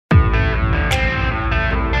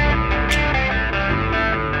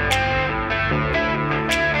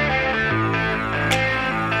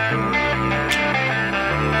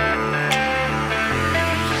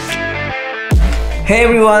Hey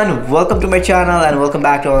everyone, welcome to my channel and welcome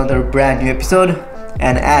back to another brand new episode.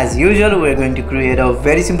 And as usual, we're going to create a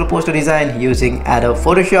very simple poster design using Adobe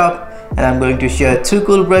Photoshop, and I'm going to share two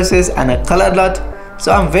cool brushes and a color lot.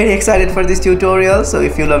 So I'm very excited for this tutorial. So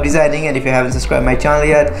if you love designing and if you haven't subscribed my channel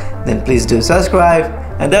yet, then please do subscribe.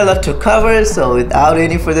 And there are a lot to cover, so without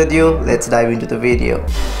any further ado, let's dive into the video.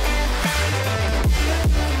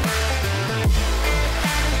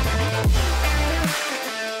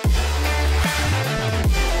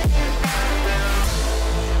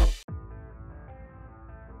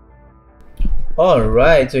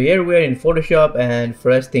 Alright, so here we are in Photoshop, and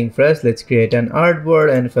first thing first, let's create an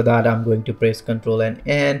artboard, and for that I'm going to press Ctrl and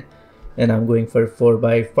N, and I'm going for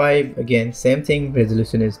 4:5. Again, same thing,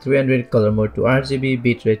 resolution is 300, color mode to RGB,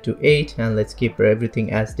 bitrate to 8, and let's keep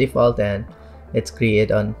everything as default, and let's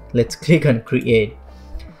click on create.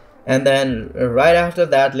 And then right after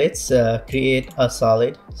that, let's create a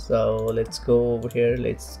solid. So let's go over here,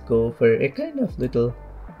 let's go for a kind of little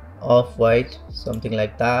off-white, something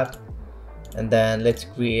like that. And then let's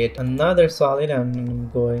create another solid. I'm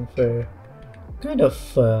going for kind of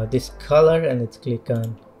this color, and let's click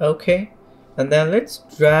on OK. And then let's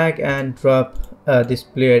drag and drop this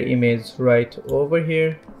player image right over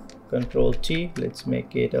here. Control T, let's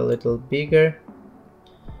make it a little bigger,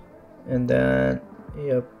 and then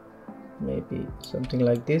yep, maybe something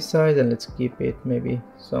like this size, and let's keep it maybe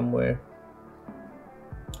somewhere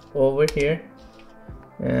over here.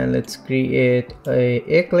 And let's create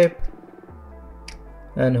a clip,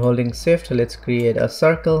 and holding shift, let's create a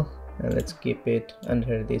circle, and let's keep it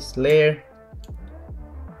under this layer.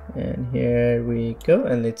 And here we go,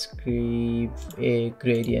 and let's create a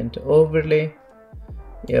gradient overlay.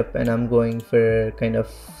 Yep, and I'm going for kind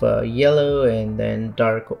of yellow and then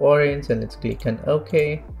dark orange, and let's click on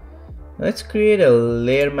OK. Let's create a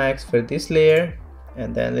layer mask for this layer,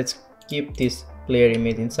 and then let's keep this player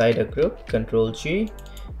image inside a group. Control G,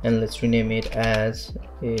 and let's rename it as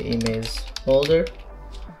a image holder.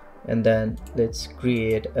 And then let's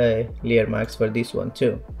create a layer mask for this one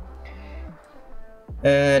too.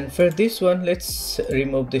 And for this one, let's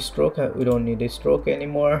remove the stroke. We don't need a stroke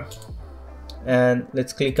anymore. And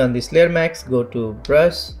let's click on this layer mask, go to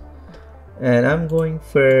brush, and I'm going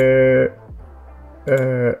for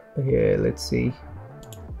here, let's see,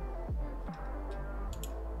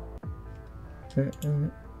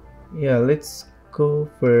 yeah, let's go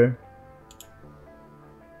for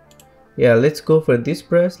this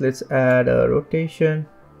brush. Let's add a rotation,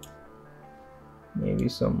 maybe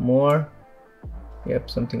some more. Yep,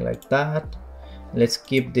 something like that. Let's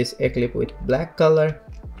keep this eclipse with black color,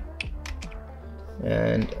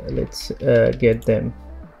 and let's get them,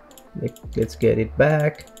 let's get it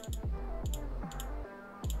back.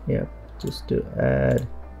 Yep, just to add.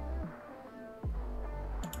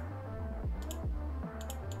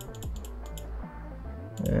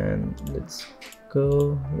 And let's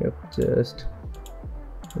go, yep, just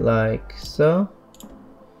like so.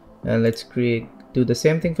 And let's do the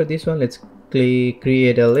same thing for this one. Let's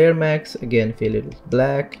create a layer mask, again fill it with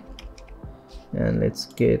black, and let's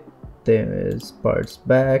get those parts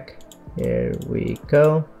back. Here we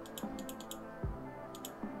go,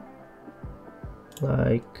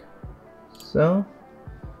 like so.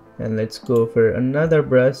 And let's go for another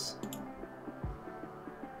brush.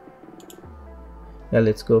 Now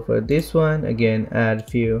let's go for this one, again add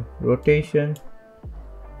few rotation,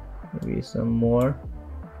 maybe some more.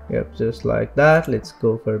 Yep, just like that. Let's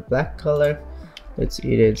go for black color. Let's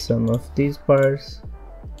erase some of these parts.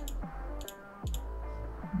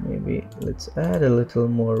 Maybe let's add a little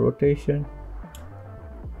more rotation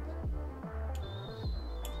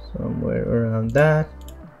somewhere around that.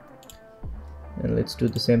 And let's do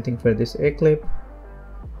the same thing for this eclipse.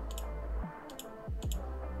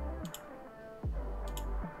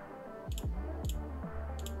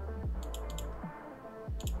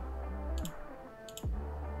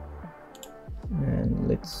 And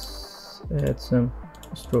let's add some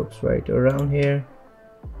strokes right around here,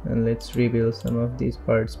 and let's rebuild some of these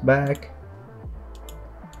parts back.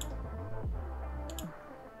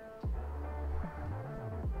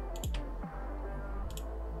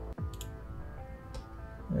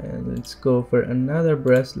 And let's go for another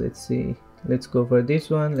brush. Let's see, let's go for this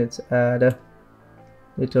one. Let's add a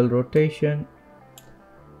little rotation.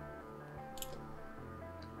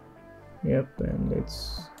 Yep, and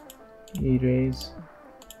let's erase.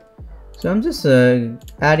 So I'm just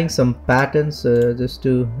adding some patterns just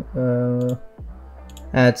to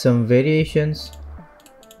add some variations.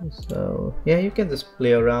 So yeah, you can just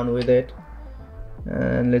play around with it.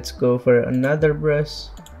 And let's go for another brush.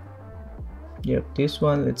 Yep, this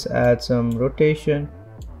one, let's add some rotation.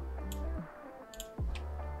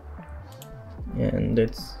 and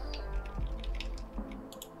it's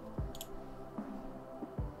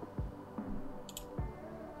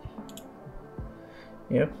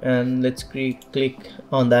yep, and let's click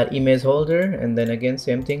on that image holder, and then again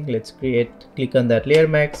same thing, let's click on that layer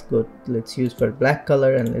mask, let's use for black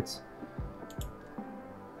color, and let's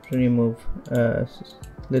remove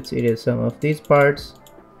let's erase some of these parts.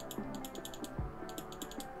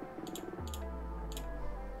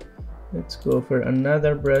 Let's go for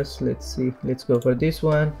another brush. Let's go for this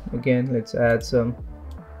one again. Let's add some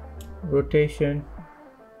rotation.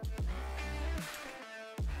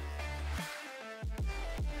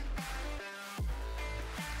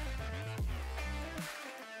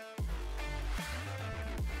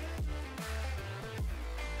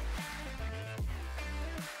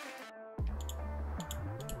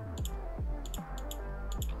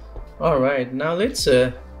 Alright, now let's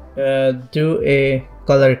do a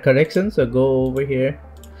color correction. So go over here,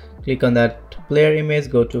 click on that player image,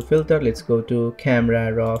 go to filter, let's go to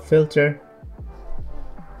camera raw filter,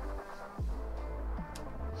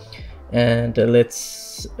 and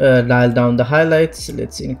let's dial down the highlights,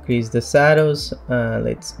 let's increase the shadows,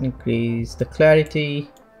 let's increase the clarity,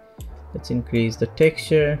 let's increase the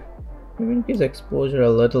texture, maybe increase exposure a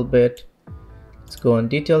little bit. Let's go on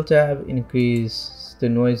detail tab, increase the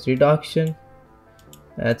noise reduction,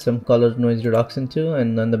 add some color noise reduction too,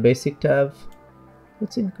 and on the basic tab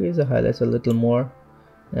let's increase the highlights a little more,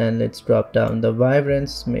 and let's drop down the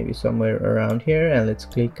vibrance maybe somewhere around here, and let's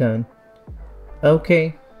click on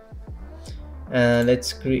OK, and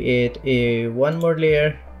let's create one more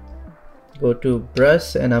layer. Go to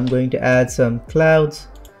brush, and I'm going to add some clouds,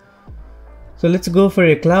 so let's go for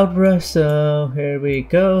a cloud brush. So here we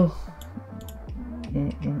go.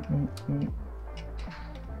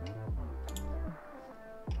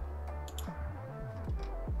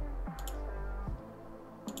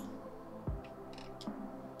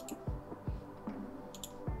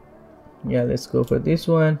 Yeah, let's go for this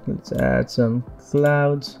one. Let's add some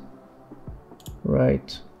clouds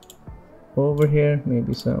right over here,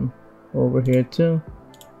 maybe some over here too.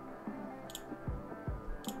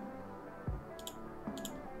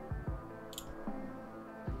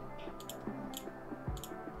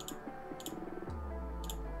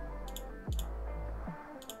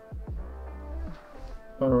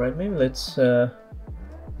 Alright, maybe let's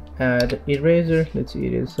add eraser. Let's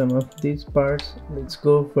erase some of these parts. Let's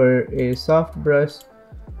go for a soft brush,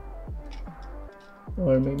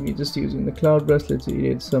 or maybe just using the cloud brush. Let's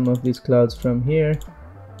erase some of these clouds from here.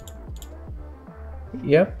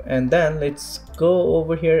 Yep, and then let's go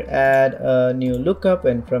over here, add a new lookup,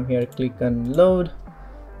 and from here click on load.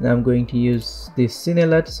 Now I'm going to use this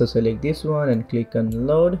Cinelut, so select this one and click on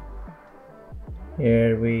load.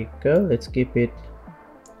 Here we go. Let's keep it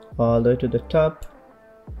all the way to the top,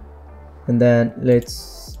 and then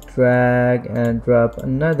let's drag and drop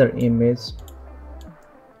another image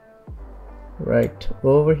right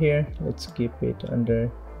over here. Let's keep it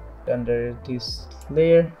under this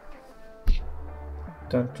layer.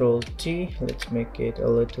 Control T, let's make it a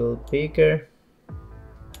little bigger,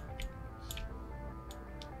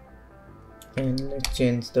 and let's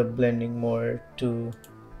change the blending more to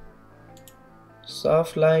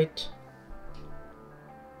soft light.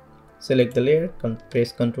 Select the layer,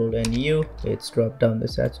 press Ctrl and U. Let's drop down the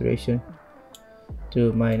saturation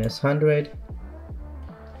to -100,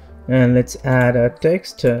 and let's add a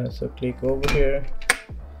text. So click over here,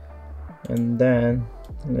 and then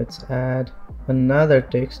let's add another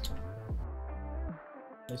text.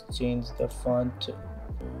 Let's change the font to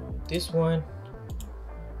this one,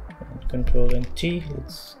 and Ctrl and T.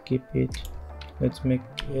 Let's keep it, let's make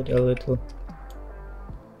it a little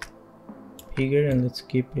bigger, and let's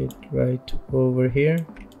keep it right over here.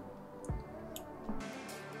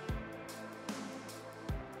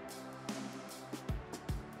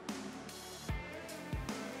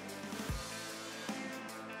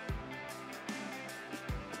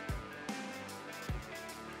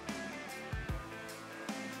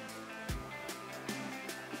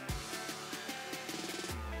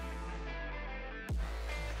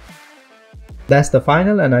 That's the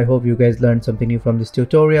final, and I hope you guys learned something new from this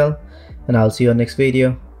tutorial, and I'll see you on next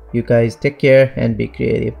video. You guys take care and be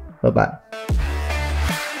creative. Bye bye.